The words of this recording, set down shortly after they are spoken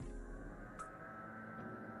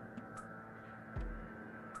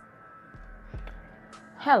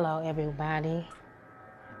Hello, everybody.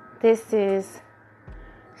 This is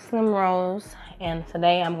Slim Rose, and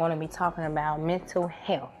today I'm going to be talking about mental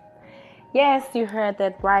health. Yes, you heard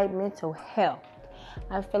that right, mental health.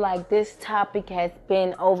 I feel like this topic has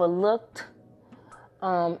been overlooked,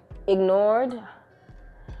 ignored,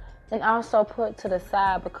 and also put to the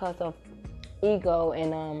side because of ego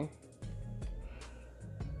and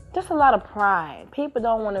just a lot of pride. People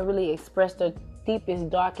don't want to really express their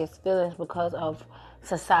deepest, darkest feelings because of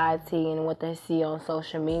society and what they see on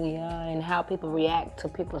social media and how people react to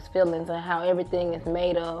people's feelings and how everything is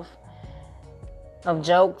made of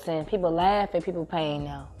jokes and people laugh at people's pain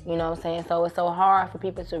now. You know what I'm saying? So it's so hard for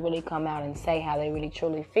people to really come out and say how they really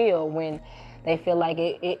truly feel when they feel like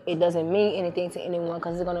it doesn't mean anything to anyone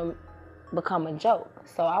because it's going to become a joke.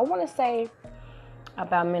 So I want to say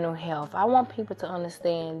about mental health. I want people to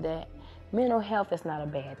understand that mental health is not a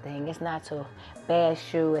bad thing. It's not to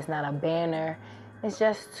bash you. It's not a banner. It's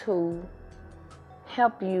just to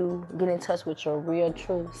help you get in touch with your real,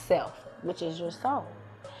 true self, which is your soul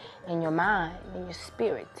and your mind and your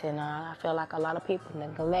spirit. And I feel like a lot of people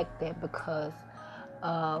neglect that because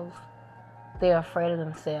of they're afraid of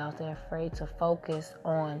themselves. They're afraid to focus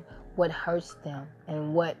on what hurts them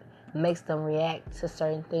and what makes them react to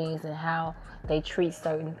certain things and how they treat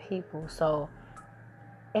certain people. So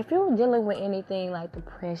if you're dealing with anything like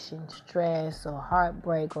depression, stress, or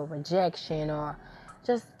heartbreak, or rejection, or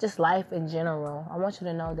just life in general, I want you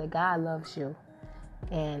to know that God loves you.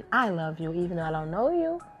 And I love you even though I don't know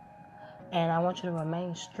you. And I want you to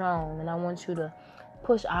remain strong. And I want you to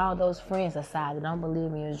push all those friends aside that don't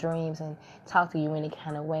believe in your dreams and talk to you any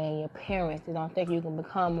kind of way. And your parents that don't think you can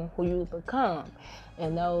become who you become.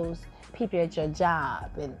 And those people at your job.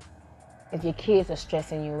 And if your kids are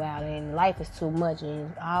stressing you out and life is too much and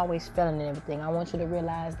you're always failing and everything, I want you to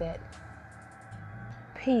realize that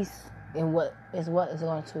peace in what is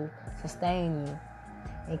going to sustain you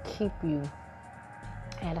and keep you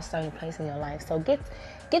at a certain place in your life. So get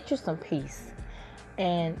you some peace.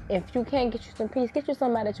 And if you can't get you some peace, get you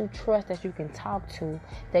somebody that you trust, that you can talk to,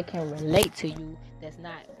 that can relate to you, that's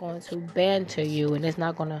not going to banter you and that's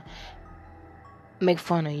not going to make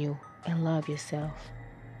fun of you, and love yourself.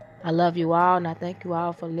 I love you all, and I thank you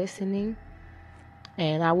all for listening.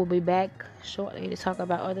 And I will be back shortly to talk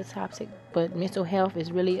about other topics. But mental health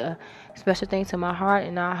is really a special thing to my heart,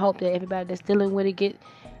 and I hope that everybody that's dealing with it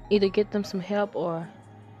get them some help or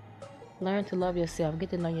learn to love yourself.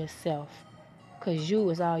 Get to know yourself, because you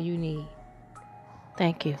is all you need.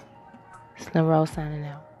 Thank you. Slim Rose signing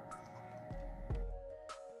out.